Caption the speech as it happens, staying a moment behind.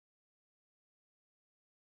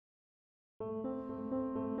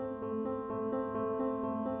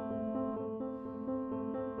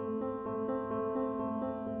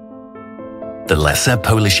The lesser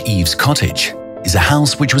Polish Eaves cottage is a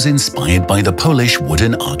house which was inspired by the Polish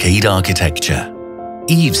wooden arcade architecture.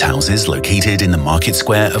 Eaves houses located in the market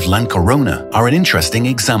square of Lankorona are an interesting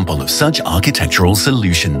example of such architectural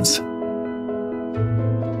solutions.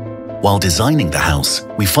 While designing the house,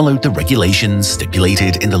 we followed the regulations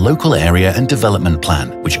stipulated in the local area and development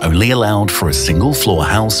plan, which only allowed for a single-floor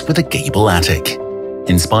house with a gable attic.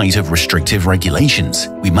 In spite of restrictive regulations,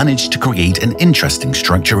 we managed to create an interesting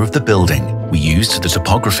structure of the building. We used the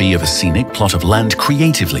topography of a scenic plot of land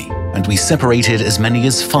creatively, and we separated as many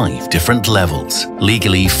as 5 different levels,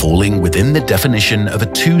 legally falling within the definition of a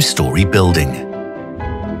 2-story building.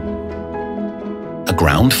 A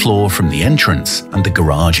ground floor from the entrance and the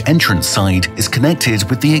garage entrance side is connected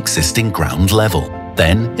with the existing ground level.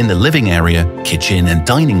 Then, in the living area, kitchen and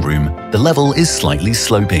dining room, the level is slightly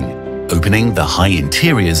sloping, opening the high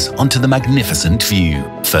interiors onto the magnificent view.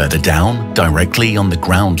 Further down, directly on the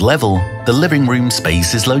ground level, the living room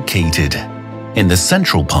space is located. In the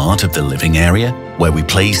central part of the living area, where we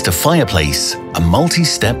placed a fireplace, a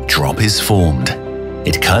multi-step drop is formed.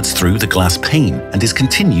 It cuts through the glass pane and is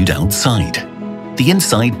continued outside. The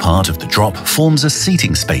inside part of the drop forms a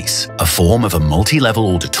seating space, a form of a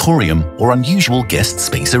multi-level auditorium or unusual guest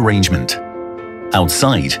space arrangement.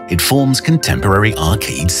 Outside, it forms contemporary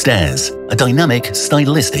arcade stairs, a dynamic,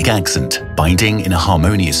 stylistic accent, binding in a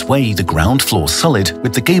harmonious way the ground floor solid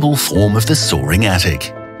with the gable form of the soaring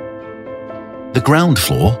attic. The ground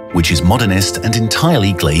floor, which is modernist and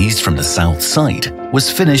entirely glazed from the south side,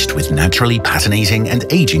 was finished with naturally patinating and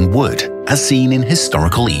aging wood, as seen in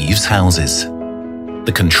historical Eaves houses.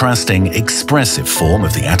 The contrasting, expressive form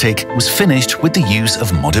of the attic was finished with the use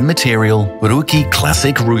of modern material, Ruki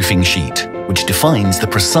classic roofing sheet, which defines the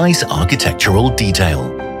precise architectural detail.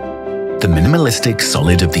 The minimalistic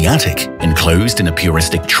solid of the attic, enclosed in a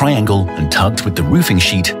puristic triangle and tugged with the roofing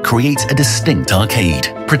sheet, creates a distinct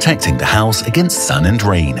arcade, protecting the house against sun and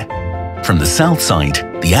rain. From the south side,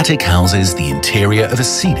 the attic houses the interior of a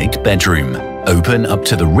scenic bedroom, open up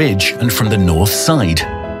to the ridge, and from the north side,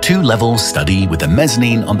 2-level study with a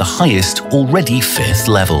mezzanine on the highest, already 5th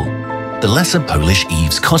level. The lesser Polish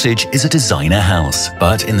Eaves cottage is a designer house,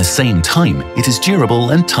 but in the same time, it is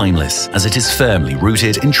durable and timeless, as it is firmly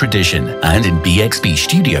rooted in tradition. And in BXB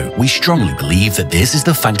Studio, we strongly believe that this is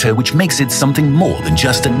the factor which makes it something more than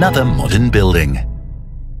just another modern building.